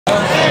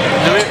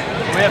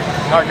if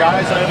our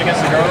guys live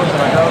against the girls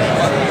and our girls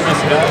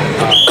against the guys.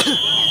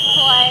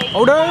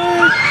 Hold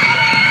on.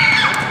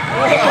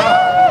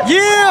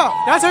 Yeah,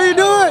 that's how you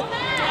do it.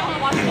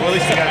 Well, at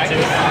least you got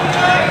two.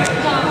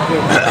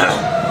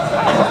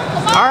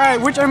 All right,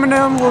 which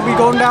M&M will be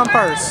going down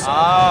first?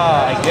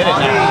 Ah, I get it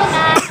now.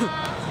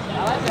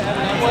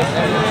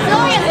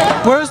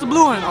 Where's the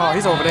blue one? Oh,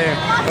 he's over there.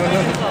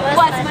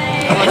 What's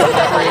my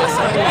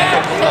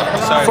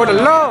For the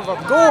love of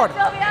God.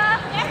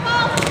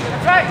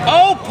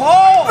 Oh,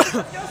 Paul!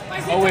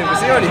 Oh, wait, was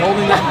he already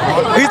holding that?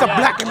 He's the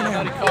black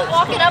M&M.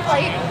 walk it up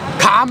like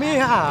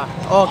Kameha.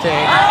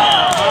 Okay.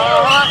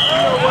 I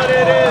know what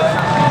it is.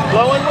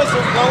 Blowing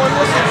whistles, blowing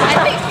whistles. I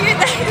think you're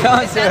the Come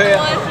on, Sylvia.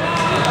 one.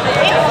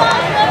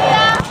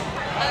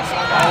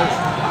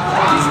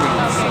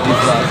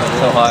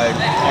 So hard.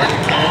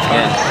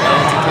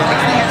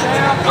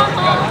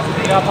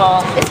 Yeah,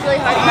 Paul. It's really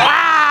hard.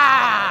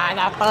 Ah,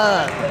 not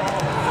fun.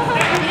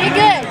 You're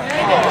good.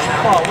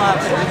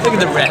 Look at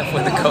the ref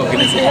with the coke in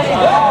his hand.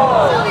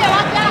 Sylvia,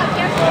 watch out.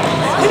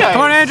 Careful.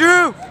 Come on,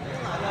 Andrew.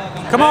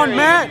 Come on,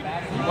 Matt.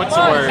 What's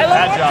the word?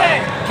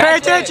 Agile. Pay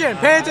attention.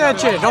 Pay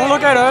attention. Don't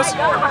look at us.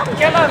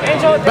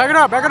 Back it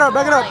up. Back it up.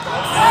 Back it up.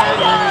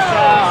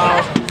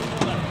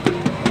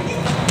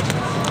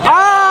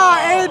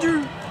 Ah,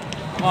 Andrew.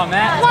 Come on,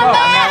 Matt. Come on,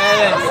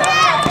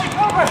 Matt.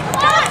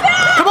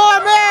 Come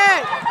on,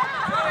 Matt.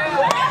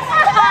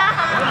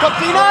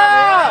 Cocina!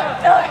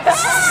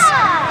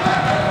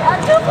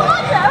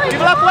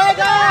 Viva la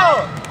fuego!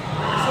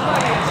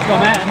 Come on,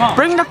 Matt. Come on.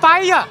 Bring the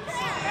fire.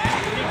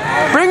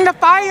 Bring the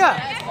fire.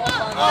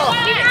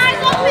 Keep your eyes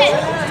open.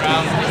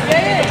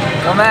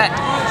 Go, Matt.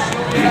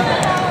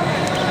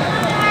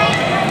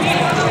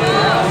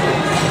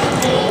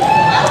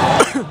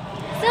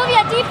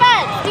 Sylvia,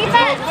 defense.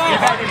 Defense.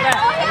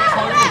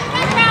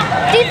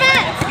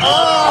 Defense.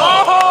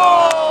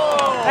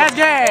 Oh! That's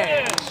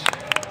good.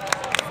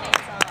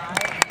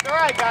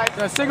 Alright, guys.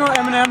 The single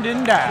M&M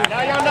didn't die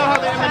Now y'all know how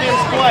the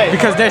M&M's play.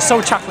 because they're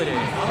so chocolatey.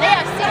 They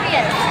are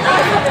serious.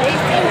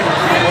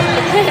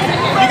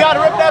 You gotta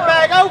rip that back.